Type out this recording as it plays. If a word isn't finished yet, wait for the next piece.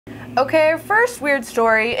Okay, our first weird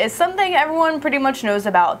story is something everyone pretty much knows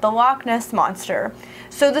about, the Loch Ness Monster.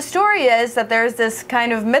 So the story is that there's this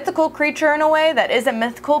kind of mythical creature in a way that isn't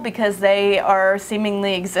mythical because they are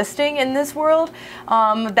seemingly existing in this world,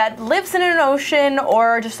 that lives in an ocean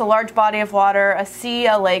or just a large body of water, a sea,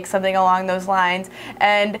 a lake, something along those lines,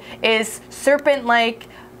 and is serpent-like,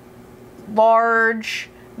 large,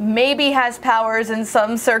 maybe has powers in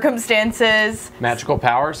some circumstances. Magical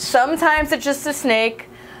powers? Sometimes it's just a snake.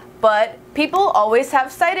 But people always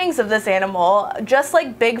have sightings of this animal, just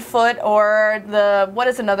like Bigfoot or the, what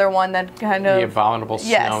is another one that kind of... The abominable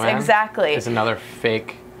snowman? Yes, exactly. Is another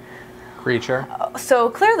fake creature.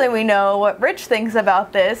 So clearly we know what Rich thinks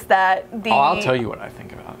about this, that the... Oh, I'll tell you what I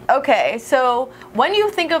think about it. Okay, so when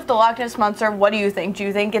you think of the Loch Ness Monster, what do you think? Do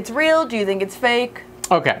you think it's real? Do you think it's fake?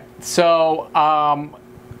 Okay, so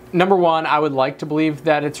number one, I would like to believe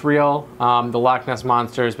that it's real. The Loch Ness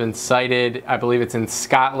Monster has been sighted. I believe it's in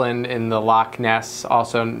Scotland in the Loch Ness.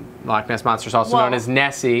 Also, Loch Ness Monster is also known as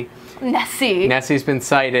Nessie. Nessie. Nessie's been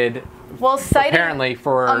sighted. Well, sighted apparently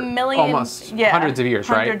for almost hundreds of years,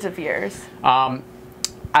 right? Hundreds of years.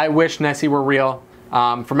 I wish Nessie were real.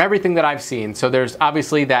 From everything that I've seen, so there's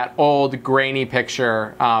obviously that old grainy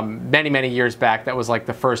picture many years back that was like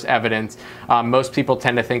the first evidence. Most people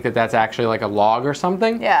tend to think that that's actually like a log or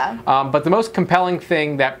something. Yeah. But the most compelling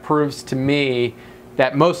thing that proves to me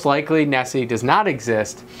that most likely Nessie does not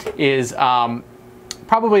exist is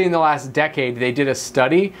probably in the last decade they did a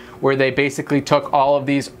study where they basically took all of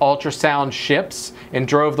these ultrasound ships and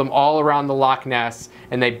drove them all around the Loch Ness,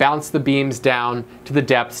 and they bounced the beams down to the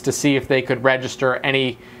depths to see if they could register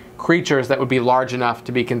any creatures that would be large enough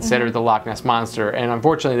to be considered the Loch Ness Monster. And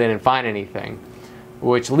unfortunately they didn't find anything,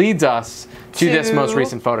 which leads us to this most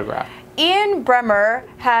recent photograph. Ian Bremner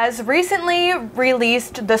has recently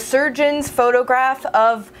released the surgeon's photograph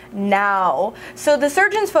of now. So the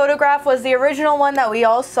surgeon's photograph was the original one that we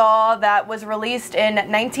all saw that was released in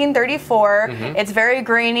 1934. It's very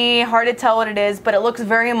grainy, hard to tell what it is, but it looks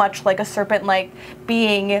very much like a serpent-like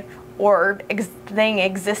being or thing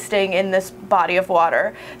existing in this body of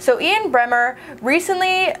water. So Ian Bremner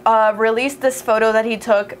recently released this photo that he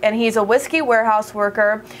took, and he's a whiskey warehouse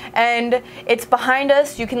worker, and it's behind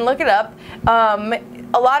us. You can look it up.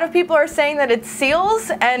 A lot of people are saying that it's seals,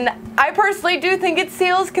 and I personally do think it's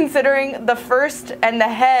seals, considering the first and the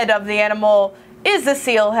head of the animal is a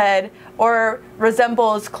seal head, or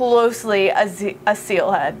resembles closely a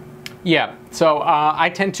seal head. Yeah, so I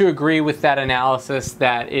tend to agree with that analysis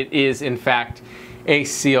that it is in fact a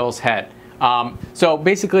seal's head. So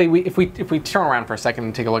basically, if we turn around for a second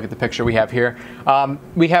and take a look at the picture we have here,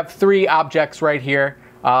 we have three objects right here.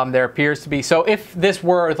 There appears to be, so if this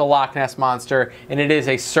were the Loch Ness Monster and it is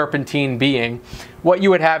a serpentine being, what you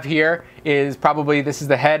would have here is probably, this is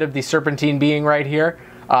the head of the serpentine being right here.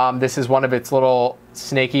 This is one of its little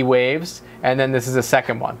snaky waves, and then this is a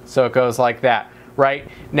second one. So it goes like that, right?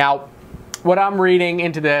 Now, what I'm reading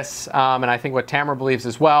into this, and I think what Tamara believes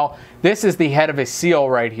as well, this is the head of a seal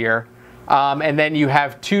right here. And then you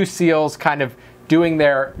have two seals kind of doing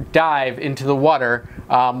their dive into the water,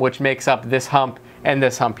 which makes up this hump and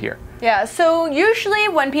this hump here. Yeah, so usually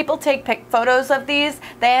when people take photos of these,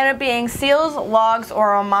 they end up being seals, logs,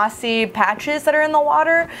 or mossy patches that are in the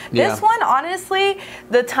water. This one, honestly,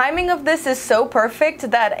 the timing of this is so perfect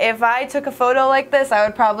that if I took a photo like this, I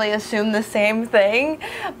would probably assume the same thing.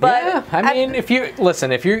 But yeah, I mean, if you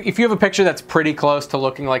have a picture that's pretty close to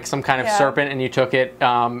looking like some kind of serpent and you took it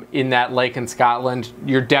in that lake in Scotland,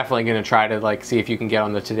 you're definitely going to try to like see if you can get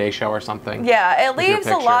on the Today Show or something. Yeah, it leaves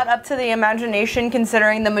a lot up to the imagination,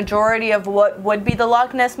 considering the majority of what would be the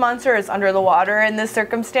Loch Ness Monster is under the water in this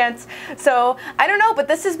circumstance. So I don't know, but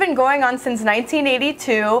this has been going on since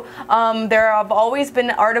 1982. There have always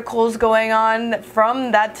been articles going on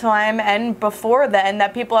from that time and before then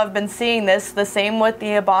that people have been seeing this. The same with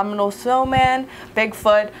the abominable snowman,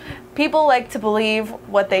 Bigfoot. People like to believe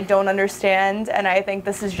what they don't understand, and I think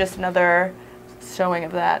this is just another showing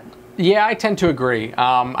of that. Yeah, I tend to agree.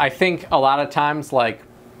 I think a lot of times, like,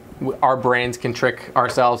 our brains can trick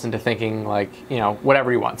ourselves into thinking, like, you know,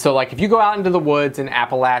 whatever you want. So like if you go out into the woods in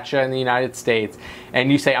Appalachia in the United States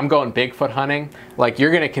and you say, I'm going Bigfoot hunting, like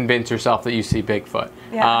you're going to convince yourself that you see Bigfoot.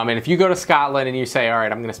 Yeah. And if you go to Scotland and you say, all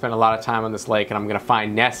right, I'm going to spend a lot of time on this lake and I'm going to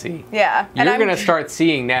find Nessie, yeah, you're going to start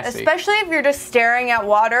seeing Nessie. Especially if you're just staring at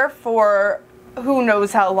water for who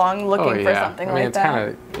knows how long looking for something like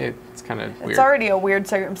that. It's kind of weird. It's already a weird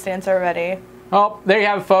circumstance already. Well, there you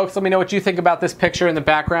have it, folks. Let me know what you think about this picture in the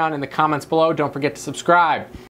background in the comments below. Don't forget to subscribe.